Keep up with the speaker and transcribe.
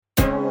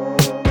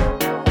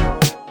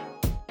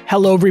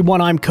Hello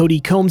everyone, I'm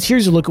Cody Combs.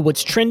 Here's a look at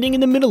what's trending in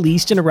the Middle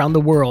East and around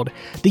the world.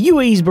 The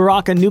UAE's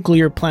Barakah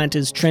nuclear plant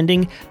is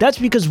trending. That's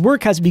because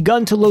work has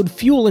begun to load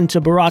fuel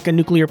into Barakah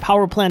nuclear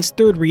power plant's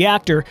third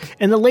reactor,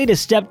 and the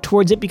latest step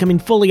towards it becoming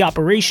fully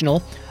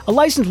operational. A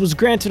license was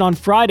granted on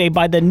Friday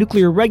by the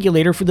nuclear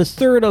regulator for the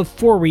third of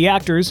 4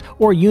 reactors,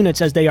 or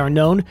units as they are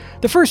known.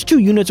 The first 2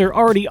 units are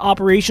already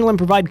operational and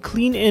provide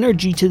clean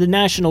energy to the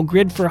national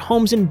grid for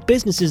homes and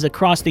businesses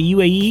across the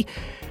UAE,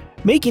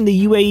 making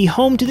the UAE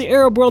home to the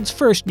Arab world's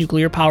first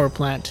nuclear power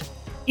plant.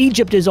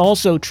 Egypt is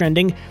also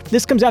trending.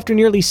 This comes after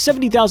nearly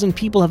 70,000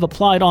 people have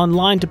applied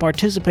online to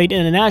participate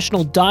in a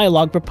national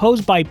dialogue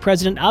proposed by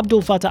President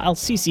Abdel Fattah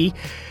al-Sisi.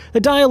 The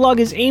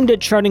dialogue is aimed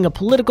at charting a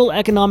political,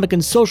 economic,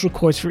 and social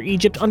course for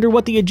Egypt under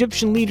what the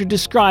Egyptian leader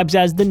describes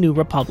as the new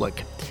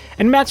republic.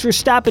 And Max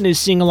Verstappen is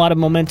seeing a lot of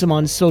momentum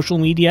on social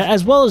media,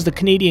 as well as the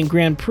Canadian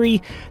Grand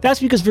Prix. That's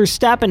because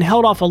Verstappen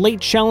held off a late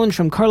challenge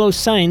from Carlos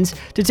Sainz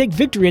to take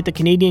victory at the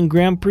Canadian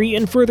Grand Prix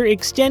and further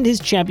extend his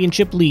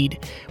championship lead.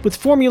 With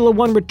Formula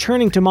One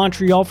returning to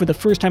Montreal for the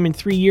first time in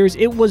 3 years,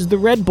 it was the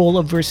Red Bull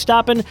of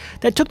Verstappen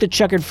that took the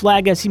checkered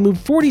flag as he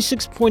moved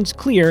 46 points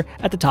clear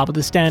at the top of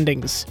the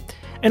standings.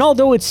 And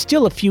although it's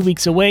still a few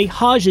weeks away,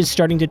 Hajj is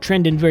starting to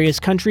trend in various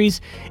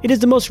countries. It is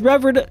the most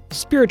revered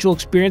spiritual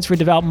experience for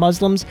devout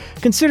Muslims,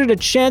 considered a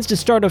chance to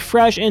start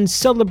afresh and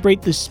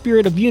celebrate the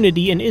spirit of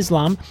unity in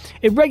Islam.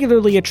 It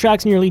regularly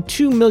attracts nearly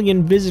 2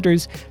 million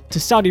visitors to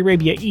Saudi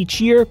Arabia each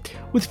year.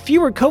 With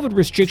fewer COVID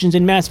restrictions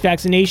and mass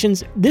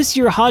vaccinations, this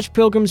year Hajj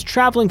pilgrims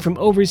traveling from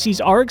overseas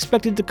are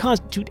expected to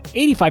constitute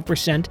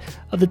 85%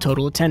 of the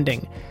total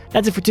attending.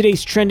 That's it for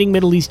today's Trending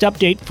Middle East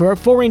update. For our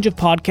full range of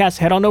podcasts,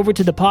 head on over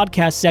to the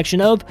podcast section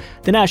of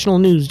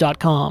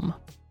thenationalnews.com.